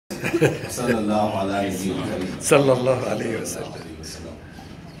Sallallahu alayhi wa sallam.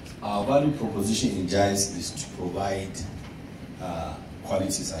 Our value proposition in Jaiz is to provide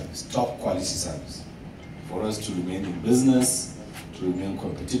quality service, top quality service, for us to remain in business, to remain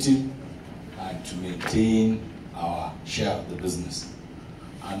competitive, and to maintain our share of the business.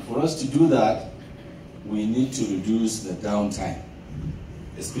 And for us to do that, we need to reduce the downtime,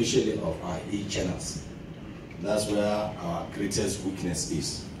 especially of our e-channels. That's where our greatest weakness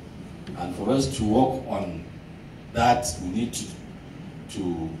is. And for us to work on that, we need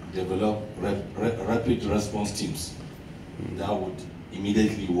to develop rapid response teams that would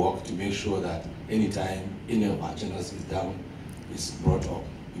immediately work to make sure that anytime any of our channels is down, it's brought up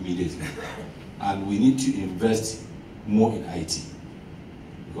immediately. And we need to invest more in IT,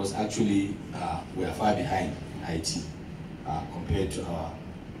 because actually we are far behind in IT compared to our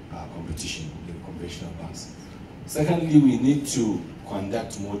competition with conventional banks. Secondly, we need to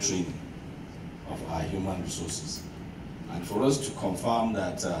conduct more training of our human resources. And for us to confirm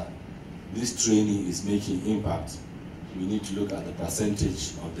that this training is making impact, we need to look at the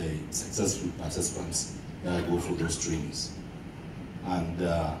percentage of the successful participants that go through those trainings. And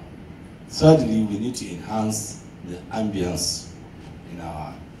thirdly, we need to enhance the ambience in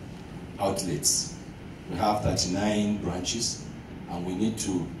our outlets. We have 39 branches, and we need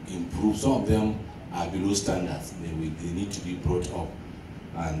to improve. Some of them are below standards. They need to be brought up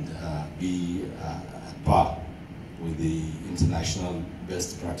and be at par with the international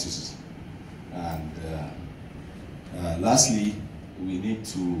best practices. And lastly, we need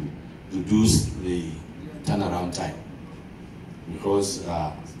to reduce the turnaround time, because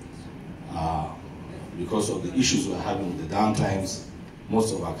of the issues we're having with the downtimes.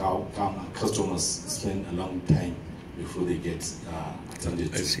 Most of our customers spend a long time before they get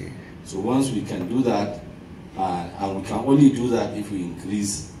attended to. I see. So once we can do that, and we can only do that if we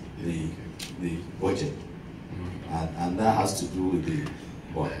increase the budget, and that has to do with the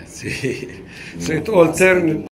budget. See, so it all turned